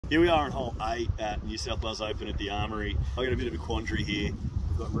Here we are on hole 8 at New South Wales Open at the Armoury. I've got a bit of a quandary here.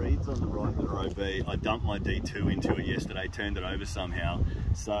 We've got reeds on the right that are OB. I dumped my D2 into it yesterday, turned it over somehow.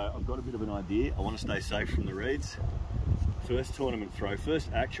 So I've got a bit of an idea. I want to stay safe from the reeds. First tournament throw, first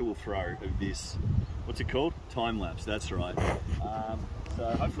actual throw of this, what's it called? Timelapse, that's right. So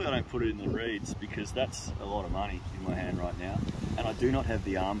hopefully I don't put it in the reeds because that's a lot of money in my hand right now. And I do not have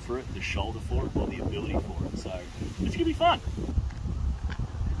the arm for it, the shoulder for it, or the ability for it. So it's gonna be fun.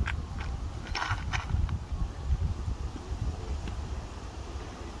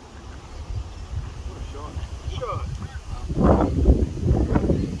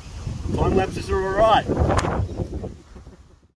 Time lapses are all right.